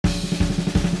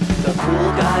The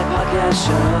Pool Guy Podcast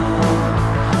Show.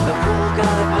 The Pool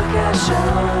Guy Podcast Show.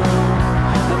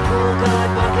 The Pool Guy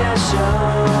Podcast Show.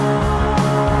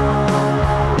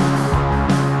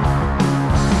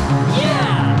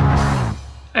 Yeah!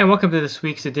 Hi, and welcome to this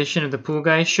week's edition of the Pool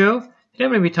Guy Show. Today I'm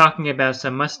going to be talking about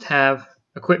some must-have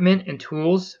equipment and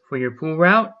tools for your pool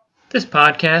route. This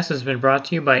podcast has been brought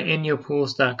to you by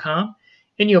InyoPools.com.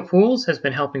 Inyo Pools has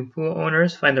been helping pool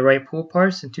owners find the right pool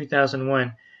parts since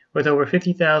 2001. With over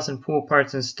 50,000 pool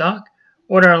parts in stock,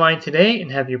 order online today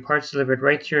and have your parts delivered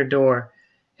right to your door.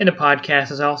 And the podcast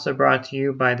is also brought to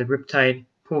you by the Riptide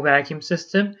pool vacuum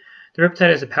system. The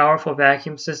Riptide is a powerful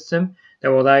vacuum system that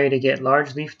will allow you to get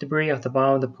large leaf debris off the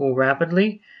bottom of the pool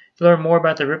rapidly. To learn more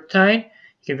about the Riptide,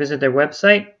 you can visit their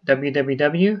website,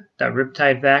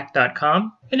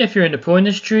 www.riptidevac.com. And if you're in the pool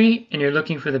industry and you're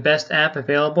looking for the best app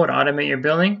available to automate your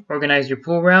billing, organize your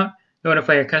pool route,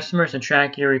 notify your customers, and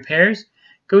track your repairs,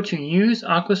 go to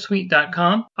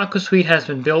useAquaSuite.com. AquaSuite has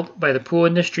been built by the pool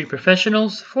industry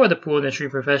professionals for the pool industry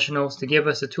professionals to give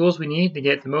us the tools we need to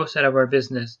get the most out of our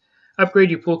business. Upgrade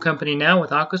your pool company now with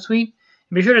AquaSuite,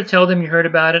 and be sure to tell them you heard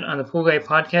about it on the Pool Guy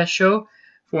Podcast Show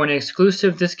for an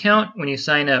exclusive discount when you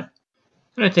sign up.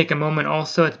 I'm going to take a moment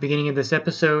also at the beginning of this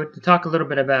episode to talk a little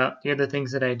bit about the other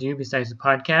things that I do besides the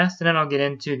podcast, and then I'll get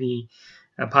into the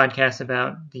podcast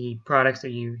about the products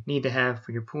that you need to have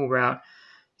for your pool route.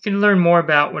 You can learn more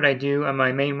about what I do on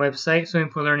my main website,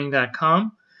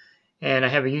 swimmingpoollearning.com, and I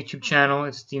have a YouTube channel.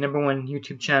 It's the #1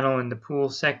 YouTube channel in the pool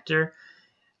sector.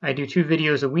 I do 2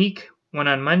 videos a week, one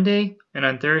on Monday, and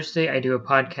on Thursday I do a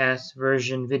podcast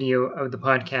version video of the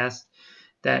podcast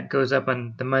that goes up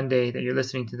on the Monday that you're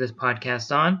listening to this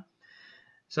podcast on.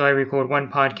 So I record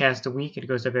 1 podcast a week. It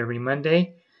goes up every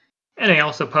Monday. And I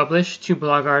also publish 2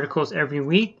 blog articles every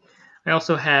week. I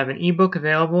also have an ebook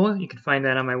available. You can find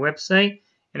that on my website.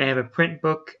 And I have a print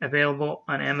book available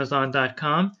on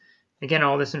Amazon.com. Again,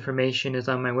 all this information is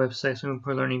on my website,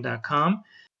 swimmingpoollearning.com.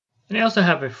 And I also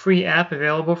have a free app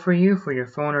available for you for your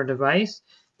phone or device.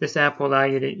 This app will allow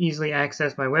you to easily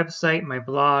access my website, my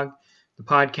blog, the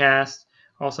podcast.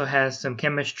 Also has some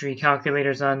chemistry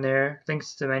calculators on there,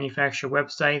 links to manufacturer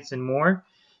websites, and more.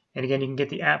 And again, you can get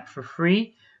the app for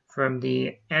free from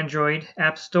the Android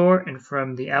App Store and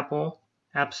from the Apple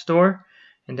App Store.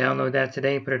 And download that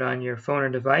today and put it on your phone or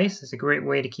device. It's a great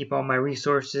way to keep all my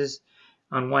resources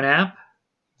on one app.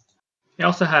 I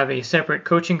also have a separate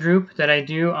coaching group that I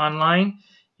do online.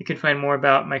 You can find more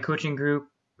about my coaching group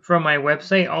from my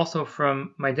website, also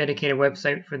from my dedicated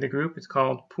website for the group. It's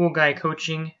called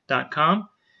poolguycoaching.com.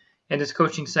 And this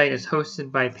coaching site is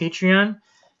hosted by Patreon.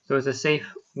 So it's a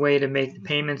safe way to make the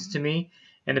payments to me.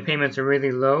 And the payments are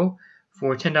really low.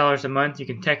 For $10 a month, you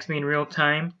can text me in real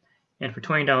time. And for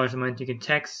 $20 a month, you can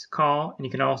text, call, and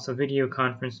you can also video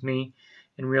conference me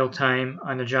in real time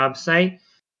on the job site.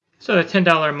 So the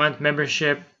 $10 a month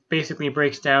membership basically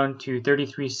breaks down to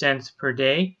 33 cents per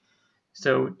day.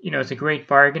 So, it's a great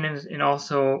bargain. And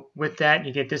also with that,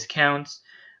 you get discounts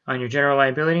on your general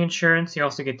liability insurance. You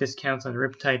also get discounts on the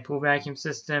Riptide pool vacuum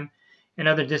system and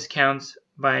other discounts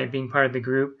by being part of the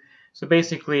group. So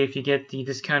basically, if you get the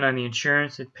discount on the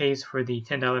insurance, it pays for the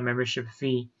 $10 membership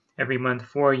fee every month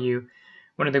for you.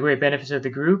 One of the great benefits of the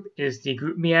group is the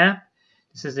GroupMe app.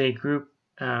 This is a group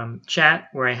chat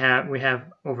where we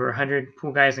have over 100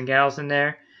 pool guys and gals in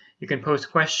there. You can post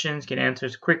questions, get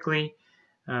answers quickly.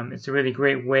 It's a really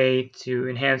great way to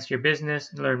enhance your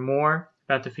business and learn more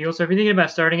about the field. So if you're thinking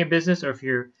about starting a business, or if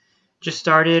you're just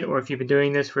started, or if you've been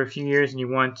doing this for a few years and you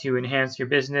want to enhance your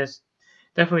business,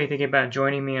 definitely think about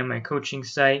joining me on my coaching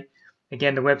site.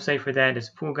 Again, the website for that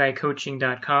is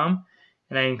poolguycoaching.com.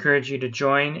 And I encourage you to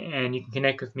join, and you can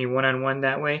connect with me one-on-one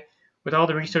that way. With all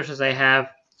the resources I have,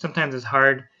 sometimes it's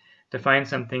hard to find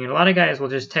something. And a lot of guys will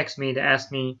just text me to ask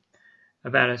me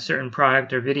about a certain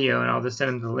product or video, and I'll just send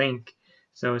them the link.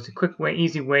 So it's a quick way,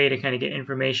 easy way to kind of get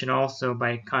information also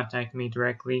by contacting me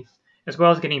directly, as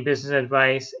well as getting business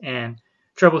advice and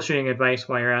troubleshooting advice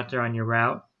while you're out there on your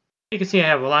route. You can see I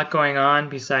have a lot going on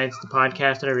besides the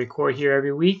podcast that I record here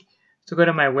every week. So go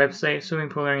to my website,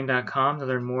 swimmingpoollearning.com, to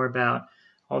learn more about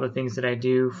all the things that I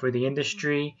do for the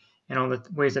industry and all the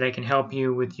ways that I can help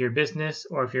you with your business,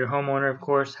 or if you're a homeowner, of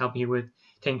course, help you with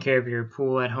taking care of your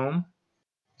pool at home.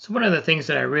 So one of the things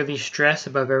that I really stress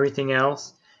above everything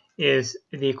else is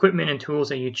the equipment and tools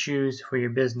that you choose for your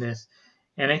business.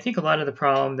 And I think a lot of the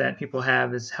problem that people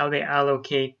have is how they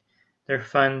allocate their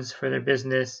funds for their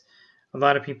business. A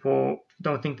lot of people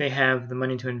don't think they have the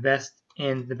money to invest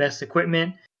in the best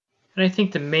equipment. And I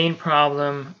think the main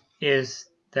problem is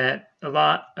that a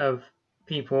lot of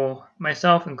people,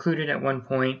 myself included at one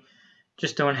point,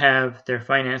 just don't have their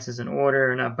finances in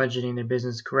order or not budgeting their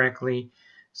business correctly.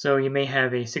 So you may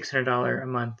have a $600 a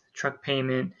month truck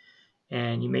payment,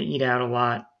 and you may eat out a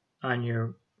lot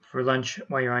for lunch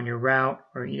while you're on your route,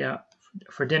 or eat out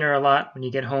for dinner a lot when you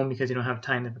get home because you don't have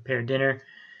time to prepare dinner.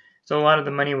 So a lot of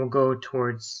the money will go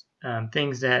towards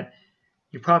things that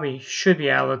you probably should be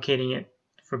allocating it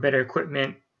for better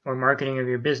equipment or marketing of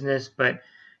your business, but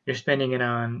you're spending it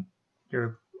on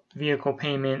your vehicle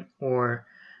payment or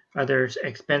other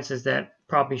expenses that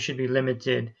probably should be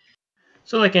limited.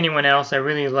 So like anyone else, I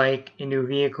really like a new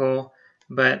vehicle,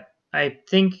 but I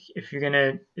think if you're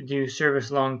going to do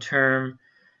service long term,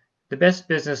 the best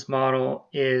business model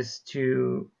is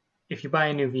if you buy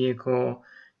a new vehicle,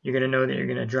 you're going to know that you're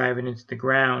going to drive it into the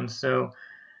ground. So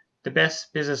the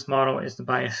best business model is to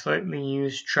buy a slightly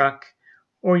used truck,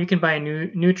 or you can buy a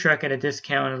new truck at a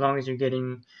discount as long as you're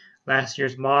getting last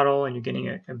year's model and you're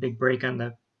getting a big break on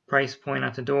the price point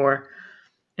out the door.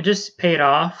 And just pay it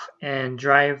off and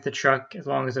drive the truck as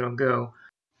long as it'll go.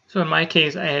 So in my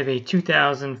case, I have a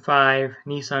 2005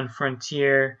 Nissan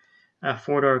Frontier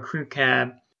four-door crew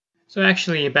cab. So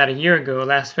actually about a year ago,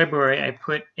 last February, I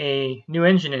put a new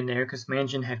engine in there because my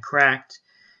engine had cracked.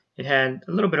 It had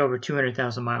a little bit over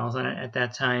 200,000 miles on it at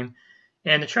that time.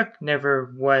 And the truck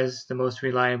never was the most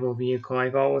reliable vehicle.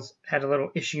 I've always had a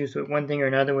little issues with one thing or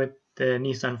another with the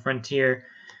Nissan Frontier.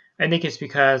 I think it's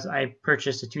because I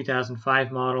purchased a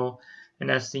 2005 model, and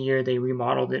that's the year they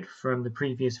remodeled it from the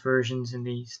previous versions, and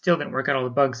they still didn't work out all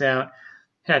the bugs out.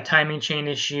 Had timing chain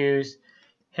issues,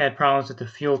 had problems with the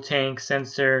fuel tank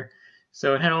sensor,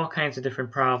 so it had all kinds of different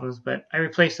problems, but I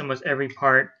replaced almost every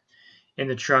part in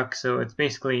the truck, so it's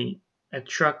basically a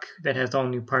truck that has all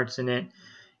new parts in it,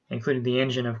 including the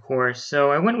engine, of course.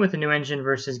 So I went with a new engine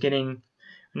versus getting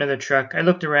another truck. I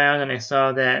looked around and I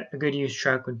saw that a good used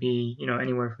truck would be,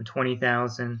 anywhere from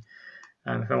 20,000.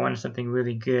 If I wanted something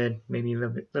really good, maybe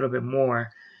a little bit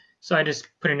more. So I just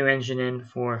put a new engine in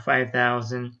for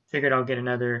 5,000. Figured I'll get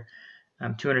another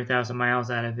 200,000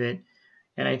 miles out of it.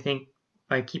 And I think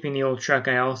by keeping the old truck,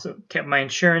 I also kept my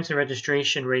insurance and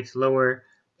registration rates lower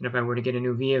than if I were to get a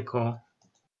new vehicle.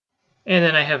 And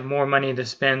then I have more money to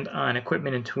spend on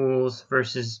equipment and tools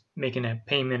versus making a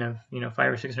payment of $500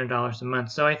 or $600 a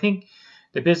month. So I think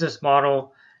the business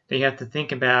model that you have to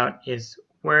think about is,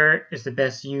 where is the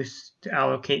best use to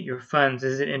allocate your funds?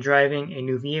 Is it in driving a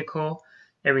new vehicle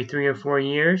every 3 or 4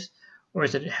 years, or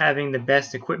is it having the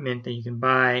best equipment that you can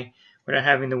buy without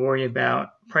having to worry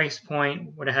about price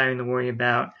point, without having to worry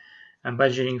about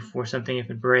budgeting for something if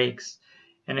it breaks?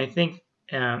 And I think,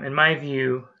 in my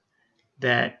view,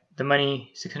 that the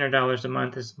money, $600 a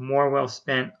month, is more well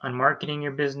spent on marketing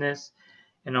your business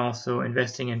and also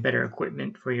investing in better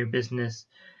equipment for your business.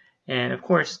 And of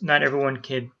course, not everyone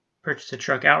can purchase a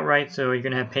truck outright, so you're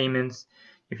going to have payments.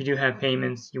 If you do have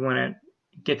payments, you want to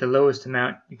get the lowest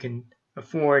amount you can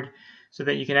afford so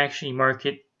that you can actually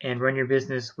market and run your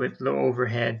business with low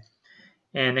overhead.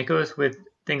 And it goes with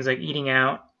things like eating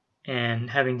out and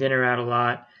having dinner out a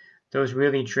lot. Those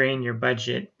really drain your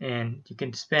budget, and you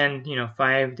can spend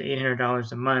 $500 to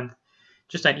 $800 a month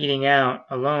just on eating out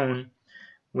alone,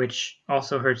 which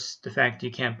also hurts the fact that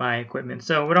you can't buy equipment.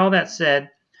 So with all that said,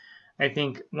 I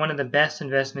think one of the best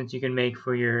investments you can make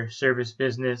for your service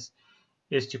business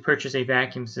is to purchase a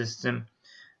vacuum system.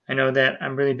 I know that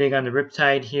I'm really big on the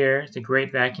Riptide here. It's a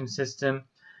great vacuum system.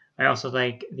 I also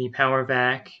like the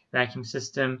vacuum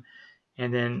system,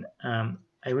 and then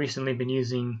I recently been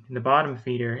using the bottom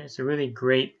feeder. It's a really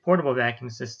great portable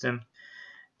vacuum system.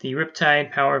 The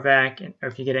Riptide, Power Vac, or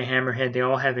if you get a Hammerhead, they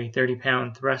all have a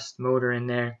 30-pound thrust motor in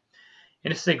there.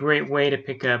 And it's a great way to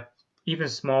pick up even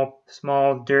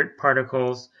small dirt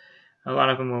particles. A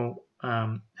lot of them will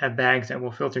have bags that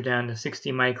will filter down to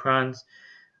 60 microns.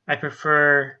 I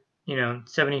prefer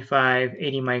 75,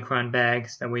 80 micron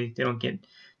bags. That way they don't get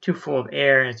too full of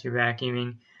air as you're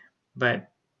vacuuming. But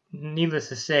needless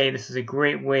to say, this is a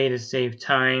great way to save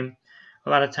time. A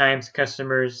lot of times the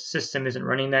customer's system isn't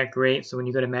running that great, so when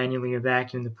you go to manually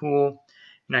vacuum the pool,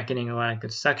 you're not getting a lot of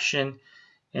good suction,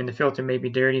 and the filter may be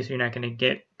dirty, so you're not going to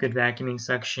get good vacuuming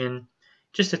suction.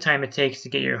 Just the time it takes to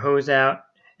get your hose out,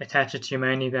 attach it to your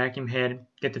manual vacuum head,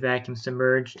 get the vacuum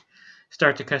submerged,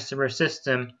 start the customer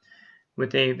system.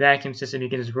 With a vacuum system, you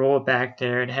can just roll it back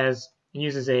there. It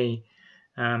uses a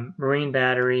marine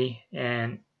battery,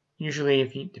 and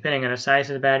usually, depending on the size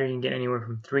of the battery, you can get anywhere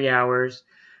from 3 hours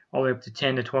all the way up to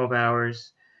 10 to 12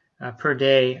 hours per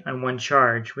day on one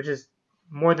charge, which is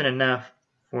more than enough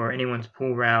for anyone's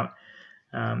pool route.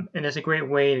 And it's a great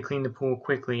way to clean the pool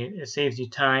quickly. It saves you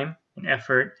time and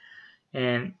effort,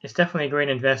 and it's definitely a great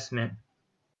investment.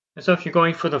 And so if you're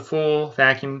going for the full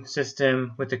vacuum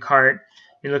system with the cart,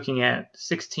 you're looking at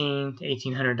 $1,600 to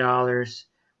 $1,800,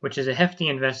 which is a hefty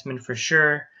investment for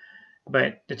sure.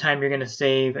 But the time you're going to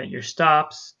save at your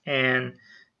stops and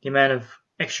the amount of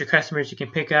extra customers you can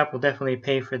pick up will definitely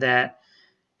pay for that.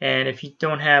 And if you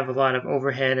don't have a lot of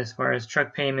overhead as far as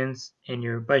truck payments and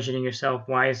you're budgeting yourself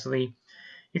wisely,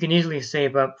 you can easily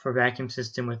save up for a vacuum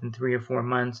system within 3 or 4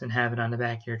 months and have it on the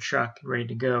back of your truck ready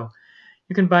to go.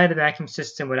 You can buy the vacuum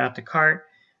system without the cart.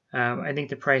 I think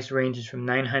the price ranges from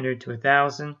 $900 to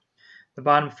 $1,000. The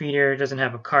bottom feeder doesn't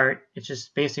have a cart. It's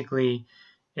just basically,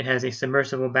 it has a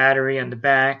submersible battery on the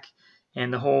back,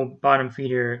 and the whole bottom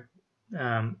feeder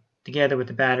together with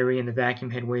the battery and the vacuum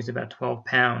head weighs about 12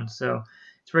 pounds. So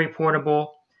it's very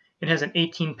portable. It has an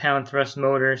 18-pound thrust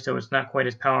motor, so it's not quite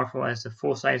as powerful as the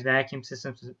full-size vacuum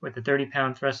system with a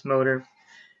 30-pound thrust motor,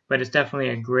 but it's definitely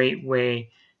a great way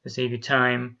to save you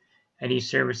time at each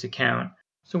service account.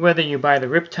 So whether you buy the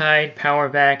Riptide, Power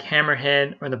Vac,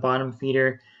 Hammerhead, or the bottom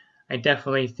feeder, I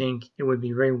definitely think it would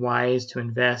be very wise to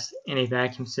invest in a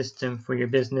vacuum system for your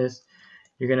business.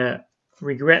 You're going to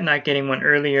regret not getting one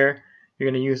earlier. You're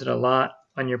going to use it a lot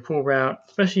on your pool route,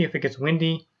 especially if it gets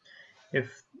windy,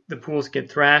 if the pools get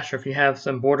thrashed, or if you have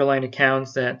some borderline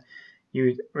accounts that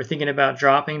you were thinking about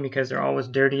dropping because they're always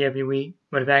dirty every week.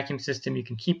 With a vacuum system, you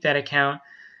can keep that account,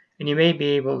 and you may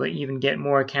be able to even get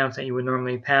more accounts that you would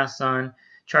normally pass on,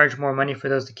 charge more money for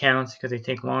those accounts because they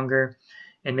take longer,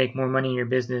 and make more money in your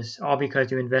business, all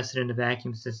because you invested in the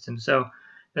vacuum system. So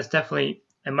that's definitely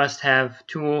a must-have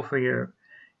tool for your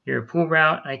pool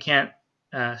route. I can't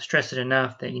stress it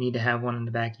enough that you need to have one in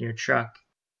the back of your truck.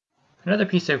 Another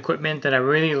piece of equipment that I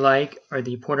really like are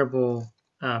the portable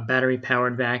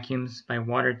battery-powered vacuums by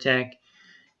WaterTech.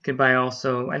 You could buy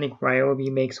also, I think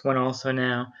Ryobi makes one also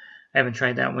now. I haven't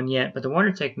tried that one yet, but the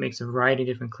WaterTech makes a variety of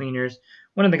different cleaners.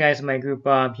 One of the guys in my group,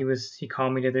 Bob, he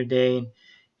called me the other day, and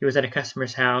he was at a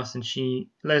customer's house, and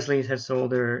Leslie's had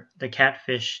sold her the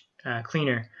catfish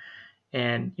cleaner,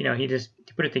 and he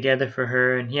put it together for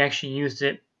her, and he actually used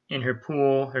it in her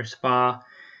pool, her spa,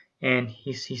 and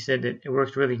he said that it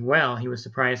worked really well. He was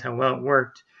surprised how well it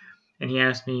worked, and he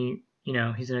asked me,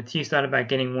 he's thought about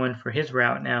getting one for his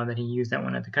route now that he used that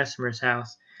one at the customer's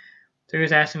house. So he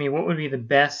was asking me what would be the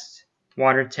best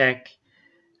WaterTech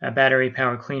battery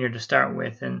power cleaner to start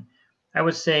with, and I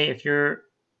would say if you're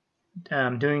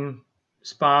doing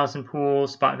spas and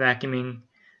pools, spot vacuuming,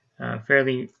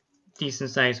 fairly decent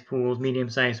sized pools, medium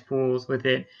sized pools with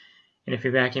it, and if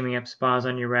you're vacuuming up spas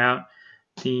on your route,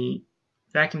 the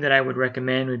vacuum that I would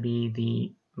recommend would be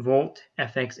the Volt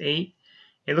FX-8.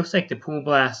 It looks like the Pool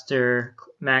Blaster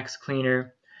Max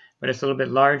Cleaner, but it's a little bit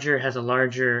larger. It has a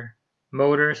larger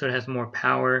motor, so it has more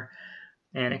power,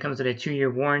 and it comes with a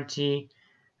 2-year warranty.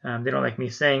 They don't like me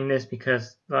saying this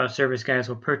because a lot of service guys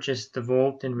will purchase the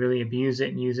Volt and really abuse it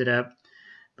and use it up.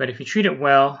 But if you treat it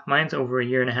well, mine's over 1.5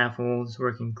 years old. It's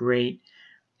working great,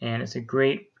 and it's a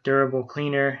great durable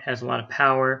cleaner. Has a lot of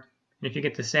power. And if you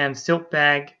get the sand silt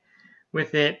bag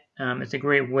with it, it's a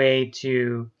great way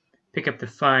to pick up the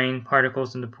fine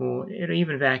particles in the pool. It'll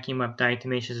even vacuum up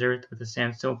diatomaceous earth with the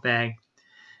sand silt bag.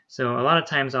 So a lot of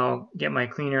times I'll get my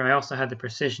cleaner. I also have the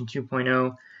Precision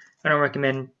 2.0. I don't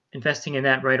recommend investing in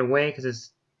that right away because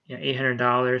it's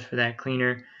 $800 for that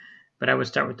cleaner. But I would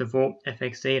start with the Volt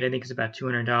FX-8. I think it's about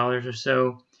 $200 or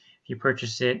so. If you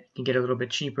purchase it, you can get it a little bit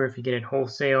cheaper if you get it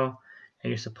wholesale at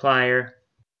your supplier.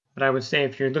 But I would say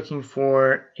if you're looking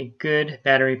for a good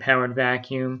battery-powered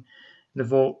vacuum, the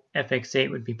Volt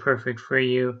FX-8 would be perfect for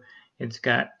you. It's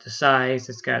got the size,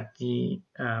 it's got the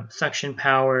suction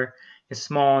power. It's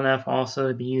small enough also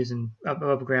to be used in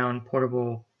above-ground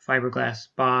portable fiberglass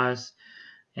spas,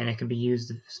 and it can be used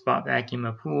to spot vacuum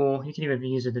a pool. You can even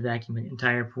use it to vacuum an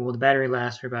entire pool. The battery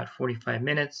lasts for about 45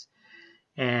 minutes,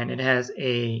 and it has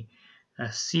a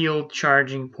sealed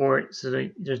charging port, so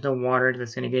that there's no water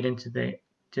that's going to get into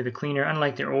the cleaner,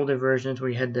 unlike their older versions where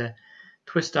you had to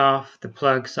twist off the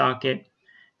plug socket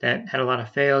that had a lot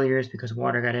of failures because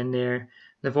water got in there.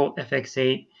 The Volt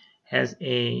FX-8 has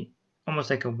almost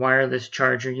like a wireless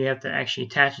charger. You have to actually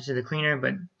attach it to the cleaner,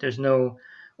 but there's no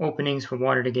openings for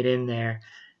water to get in there.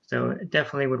 So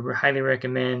definitely would highly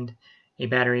recommend a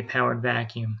battery powered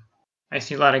vacuum. I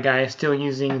see a lot of guys still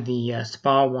using the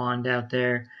spa wand out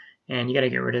there, and you got to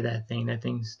get rid of that thing. That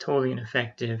thing's totally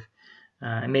ineffective.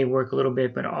 It may work a little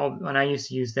bit, but when I used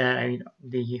to use that,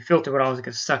 the filter would always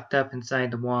get sucked up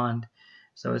inside the wand.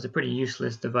 So it's a pretty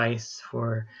useless device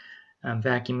for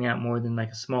vacuuming out more than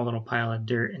like a small little pile of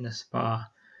dirt in the spa.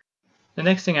 The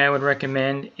next thing I would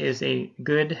recommend is a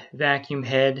good vacuum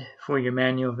head for your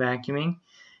manual vacuuming.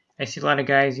 I see a lot of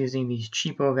guys using these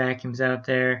cheapo vacuums out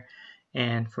there,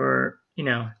 And for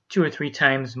 2 or 3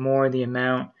 times more the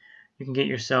amount, you can get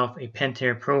yourself a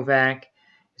Pentair Pro Vac.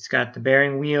 It's got the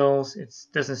bearing wheels. It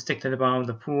doesn't stick to the bottom of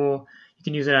the pool. You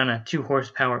can use it on a 2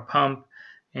 horsepower pump,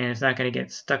 and it's not going to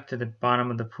get stuck to the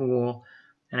bottom of the pool.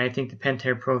 And I think the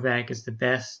Pentair Pro Vac is the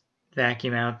best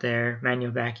vacuum out there,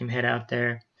 manual vacuum head out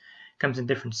there. It comes in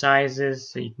different sizes,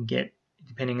 so you can get,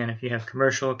 depending on if you have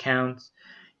commercial accounts,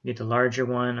 you get the larger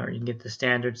one or you can get the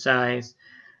standard size.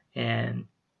 And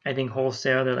I think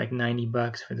wholesale they're like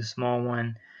 $90 for the small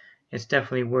one. It's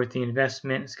definitely worth the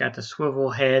investment. It's got the swivel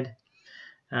head,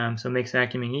 so it makes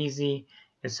vacuuming easy.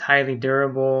 It's highly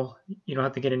durable. You don't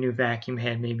have to get a new vacuum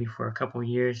head maybe for a couple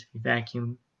years if you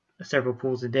vacuum several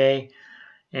pools a day.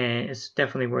 And it's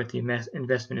definitely worth the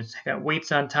investment. It's got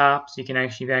weights on top, so you can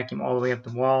actually vacuum all the way up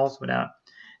the walls without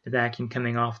the vacuum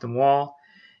coming off the wall.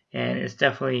 And it's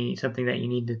definitely something that you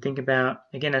need to think about.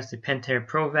 Again, that's the Pentair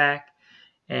Pro Vac,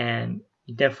 and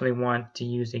you definitely want to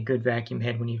use a good vacuum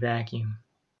head when you vacuum.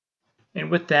 And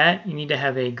with that, you need to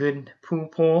have a good pool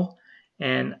pole.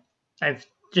 And I've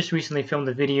just recently filmed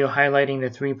a video highlighting the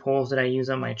 3 poles that I use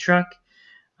on my truck.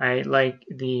 I like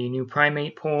the new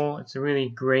Primate pole. It's a really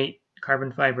great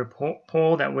carbon fiber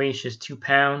pole that weighs just 2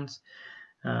 pounds.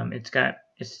 It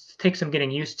takes some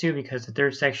getting used to because the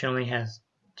third section only has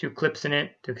 2 clips in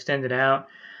it to extend it out.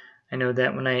 I know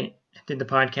that when I did the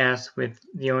podcast with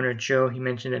the owner, Joe, he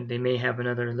mentioned that they may have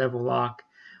another level lock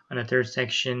on a third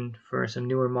section for some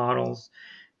newer models,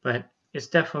 but it's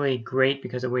definitely great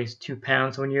because it weighs 2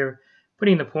 pounds. When you're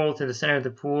putting the pole to the center of the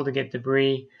pool to get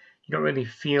debris, you don't really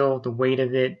feel the weight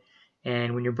of it.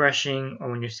 And when you're brushing or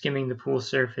when you're skimming the pool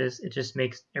surface, it just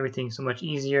makes everything so much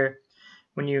easier.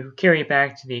 When you carry it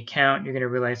back to the account, you're going to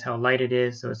realize how light it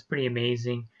is, so it's pretty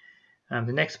amazing.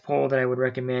 The next pole that I would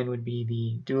recommend would be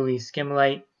the dually skim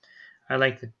light. I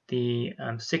like the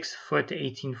 6 foot to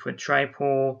 18 foot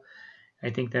tri-pole. I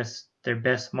think that's their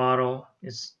best model.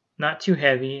 It's not too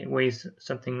heavy. It weighs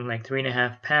something like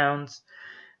 3.5 pounds,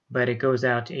 but it goes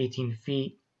out to 18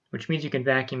 feet, which means you can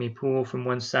vacuum a pool from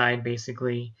one side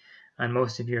basically on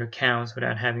most of your accounts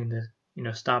without having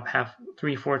to stop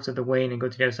 3/4 of the way and then go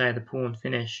to the other side of the pool and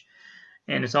finish.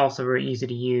 And it's also very easy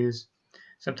to use.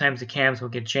 Sometimes the cams will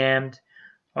get jammed.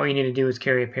 All you need to do is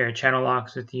carry a pair of channel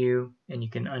locks with you, and you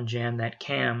can unjam that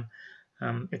cam.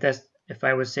 If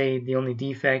I would say the only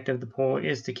defect of the pole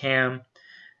is the cam,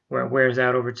 where it wears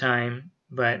out over time,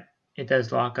 but it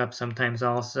does lock up sometimes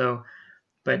also.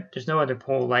 But there's no other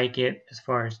pole like it as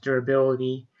far as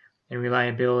durability and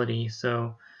reliability.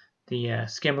 So the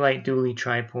Skimlight Dually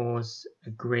Tri-Pole is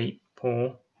a great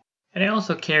pole. And I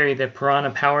also carry the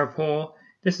Piranha Power Pole.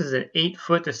 This is an 8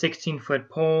 foot to 16 foot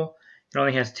pole. It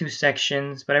only has 2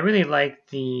 sections, but I really like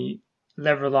the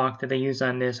lever lock that they use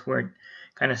on this where it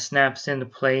kind of snaps into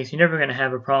place. You're never going to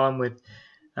have a problem with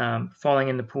falling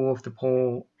in the pool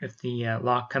if the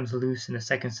lock comes loose and the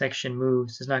second section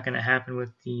moves. It's not going to happen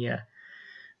with the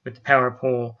power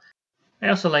pole. I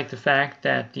also like the fact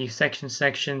that the section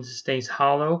stays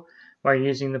hollow while you're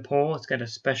using the pole. It's got a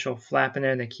special flap in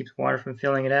there that keeps water from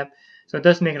filling it up. So it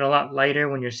does make it a lot lighter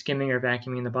when you're skimming or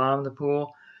vacuuming the bottom of the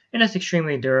pool. And it's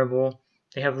extremely durable.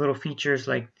 They have little features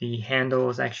like the handle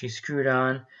is actually screwed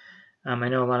on. I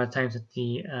know a lot of times with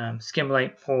the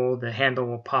Skimlight pole, the handle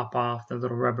will pop off, the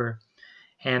little rubber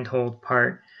handhold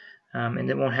part. And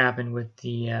it won't happen with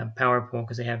the power pole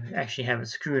because they actually have it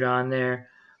screwed on there.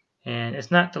 And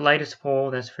it's not the lightest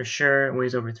pole, that's for sure. It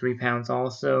weighs over 3 pounds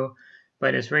also,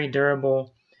 but it's very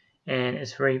durable and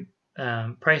it's very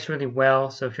priced really well.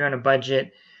 So if you're on a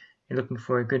budget, you're looking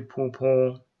for a good pool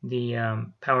pole, the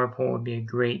power pole would be a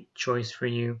great choice for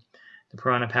you, the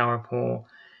Piranha Power Pole.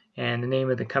 And the name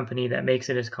of the company that makes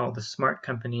it is called the Smart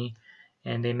Company,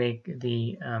 and they make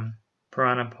the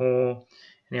Piranha pole,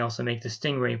 and they also make the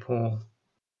Stingray pole.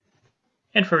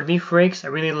 And for leaf rakes, I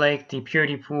really like the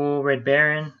Purity Pool Red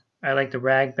Baron. I like the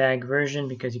rag bag version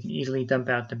because you can easily dump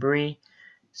out debris.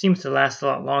 Seems to last a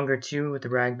lot longer too with the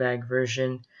rag bag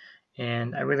version.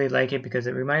 And I really like it because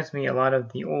it reminds me a lot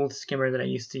of the old skimmer that I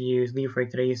used to use, leaf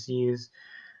rake that I used to use,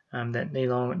 that they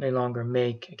no longer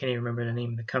make. I can't even remember the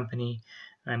name of the company.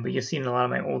 But you'll see in a lot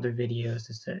of my older videos.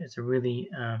 It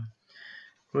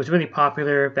was really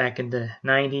popular back in the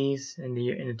 90s and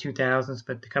in the 2000s,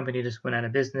 but the company just went out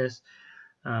of business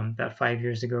about 5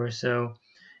 years ago or so.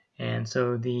 And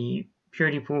so the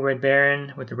Purity Pool Red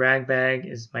Baron with the rag bag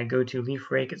is my go-to leaf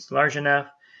rake. It's large enough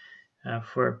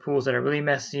for pools that are really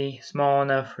messy, small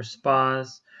enough for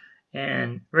spas,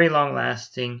 and very long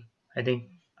lasting. I think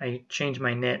I change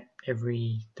my net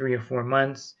every 3 or 4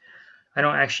 months. I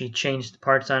don't actually change the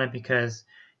parts on it because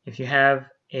if you have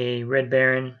a Red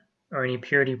Baron or any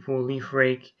Purity Pool leaf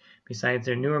rake besides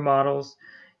their newer models.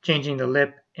 Changing the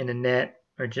lip and the net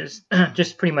are just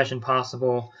just pretty much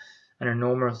impossible under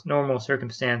normal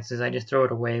circumstances. I just throw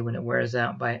it away when it wears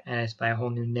out and I just buy a whole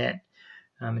new net.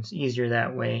 It's easier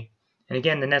that way. And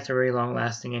again, the nets are very long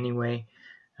lasting anyway.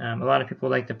 A lot of people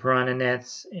like the piranha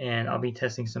nets, and I'll be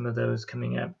testing some of those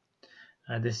coming up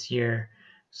this year.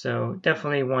 So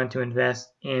definitely want to invest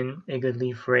in a good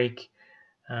leaf rake.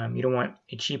 You don't want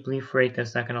a cheap leaf rake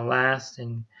that's not going to last,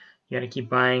 and you got to keep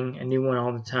buying a new one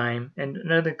all the time. And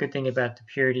another good thing about the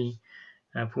Purity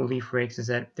pool leaf rakes is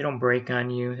that they don't break on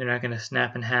you. They're not going to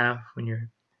snap in half when you're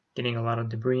getting a lot of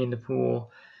debris in the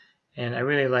pool. And I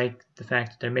really like the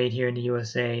fact that they're made here in the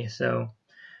USA. So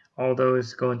all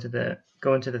those go into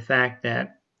the fact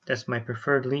that that's my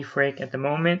preferred leaf rake at the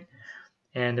moment,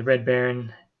 and the Red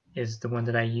Baron is the one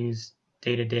that I use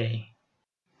day to day.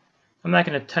 I'm not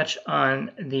going to touch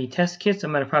on the test kits.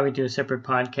 I'm going to probably do a separate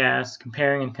podcast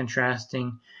comparing and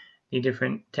contrasting the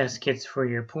different test kits for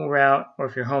your pool route, or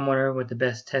if you're a homeowner, what the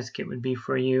best test kit would be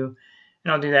for you.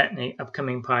 And I'll do that in an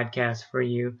upcoming podcast for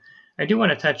you. I do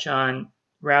want to touch on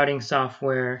routing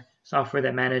software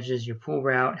that manages your pool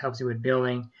route, helps you with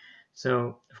billing.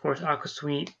 So, of course,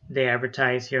 AquaSuite, they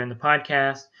advertise here on the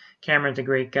podcast. Cameron's a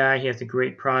great guy. He has a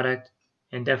great product,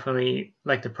 and definitely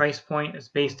like the price point. It's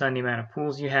based on the amount of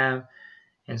pools you have,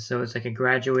 and so it's like a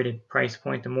graduated price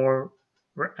point. The more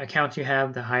accounts you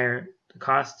have, the higher the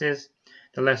cost is.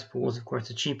 The less pools, of course,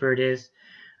 the cheaper it is.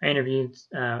 I interviewed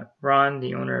Ron,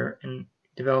 the owner and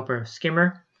developer of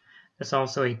Skimmer. That's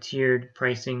also a tiered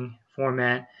pricing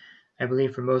format. I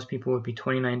believe for most people it would be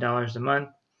 $29 a month,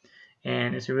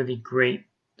 and it's a really great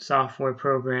software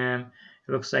program.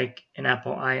 It looks like an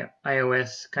Apple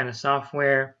iOS kind of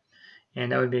software,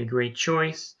 and that would be a great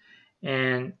choice.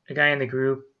 And a guy in the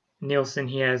group, Nielsen,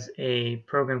 he has a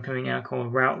program coming out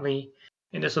called Routely,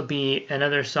 and this will be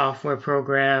another software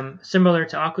program similar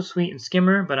to AquaSuite and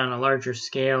Skimmer, but on a larger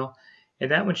scale.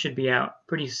 And that one should be out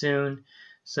pretty soon.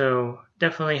 So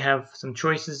definitely have some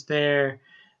choices there.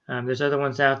 There's other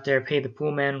ones out there. Pay the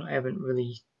Poolman, I haven't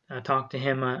really talked to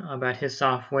him about his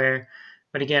software.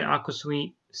 But again,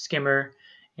 AquaSuite, Skimmer,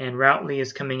 and Routely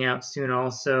is coming out soon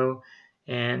also.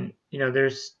 And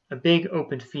there's a big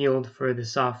open field for the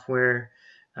software,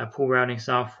 pool routing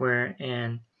software,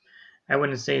 and I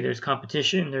wouldn't say there's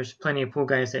competition. There's plenty of pool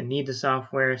guys that need the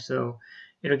software, so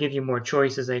it'll give you more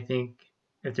choices. I think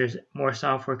if there's more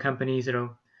software companies,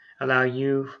 it'll allow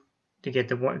you to get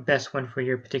the best one for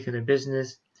your particular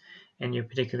business and your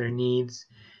particular needs.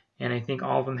 And I think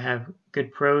all of them have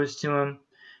good pros to them.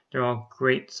 They're all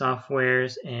great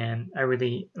softwares, and I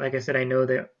really, like I said, I know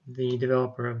the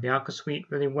developer of the AquaSuite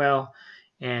really well,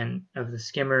 and of the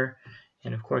Skimmer,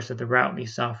 and of course of the Routely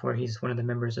software. He's one of the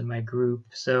members of my group.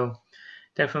 So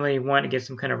definitely want to get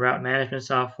some kind of route management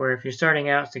software. If you're starting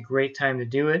out, it's a great time to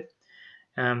do it.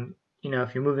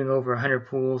 If you're moving over 100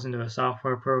 pools into a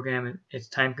software program, it's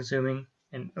time consuming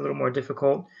and a little more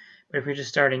difficult. But if you're just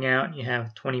starting out and you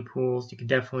have 20 pools, you can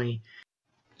definitely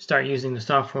start using the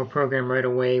software program right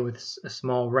away with a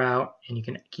small route, and you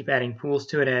can keep adding pools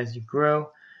to it as you grow.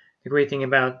 The great thing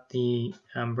about the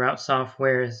route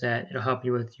software is that it'll help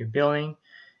you with your billing.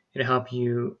 It'll help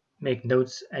you make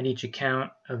notes at each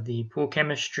account of the pool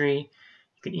chemistry.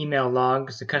 You can email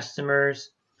logs to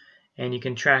customers, and you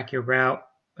can track your route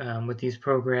with these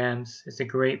programs. It's a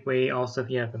great way also if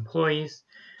you have employees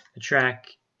to track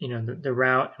the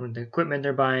route and the equipment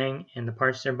they're buying and the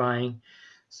parts they're buying.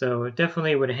 So it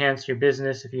definitely would enhance your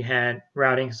business if you had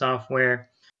routing software.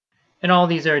 And all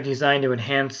these are designed to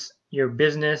enhance your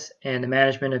business and the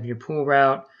management of your pool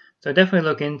route. So definitely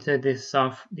look into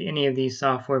any of these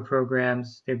software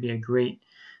programs. They'd be a great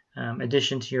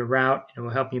addition to your route. It will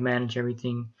help you manage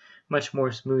everything much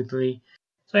more smoothly.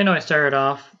 So I know I started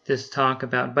off this talk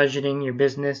about budgeting your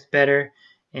business better,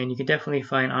 and you can definitely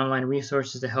find online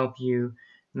resources to help you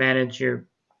manage your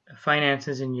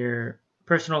finances in your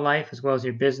personal life as well as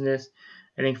your business.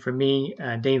 I think for me,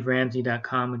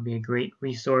 DaveRamsey.com would be a great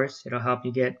resource. It'll help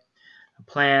you get a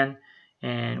plan,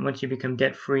 and once you become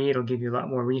debt free, it'll give you a lot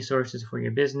more resources for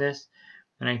your business.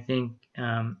 And I think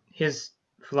his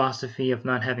philosophy of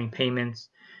not having payments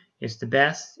is the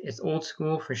best. It's old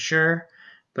school for sure,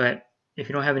 but if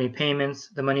you don't have any payments,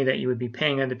 the money that you would be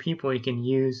paying other people, you can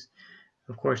use,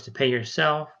 of course, to pay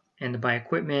yourself and to buy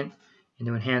equipment and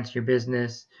to enhance your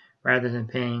business. Rather than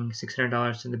paying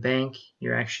 $600 to the bank,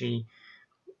 you're actually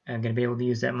going to be able to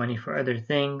use that money for other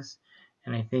things.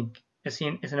 And I think it's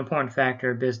an important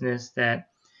factor of business that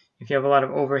if you have a lot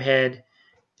of overhead,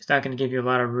 it's not going to give you a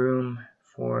lot of room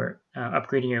for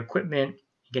upgrading your equipment,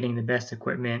 getting the best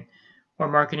equipment, or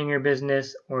marketing your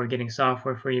business, or getting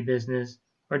software for your business,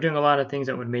 or doing a lot of things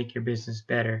that would make your business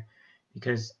better,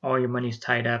 because all your money is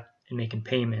tied up in making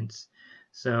payments.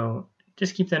 So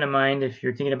just keep that in mind. If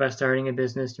you're thinking about starting a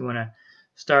business, you want to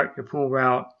start your pool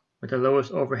route with the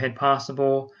lowest overhead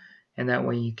possible, and that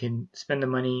way you can spend the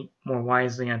money more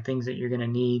wisely on things that you're going to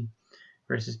need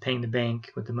versus paying the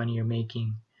bank with the money you're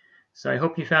making. So I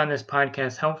hope you found this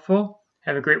podcast helpful.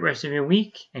 Have a great rest of your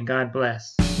week, and God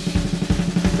bless.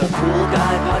 The Pool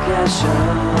Guy Podcast Show.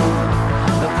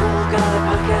 The Pool Guy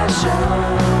Podcast Show.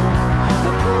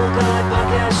 The Pool Guy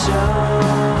Podcast Show.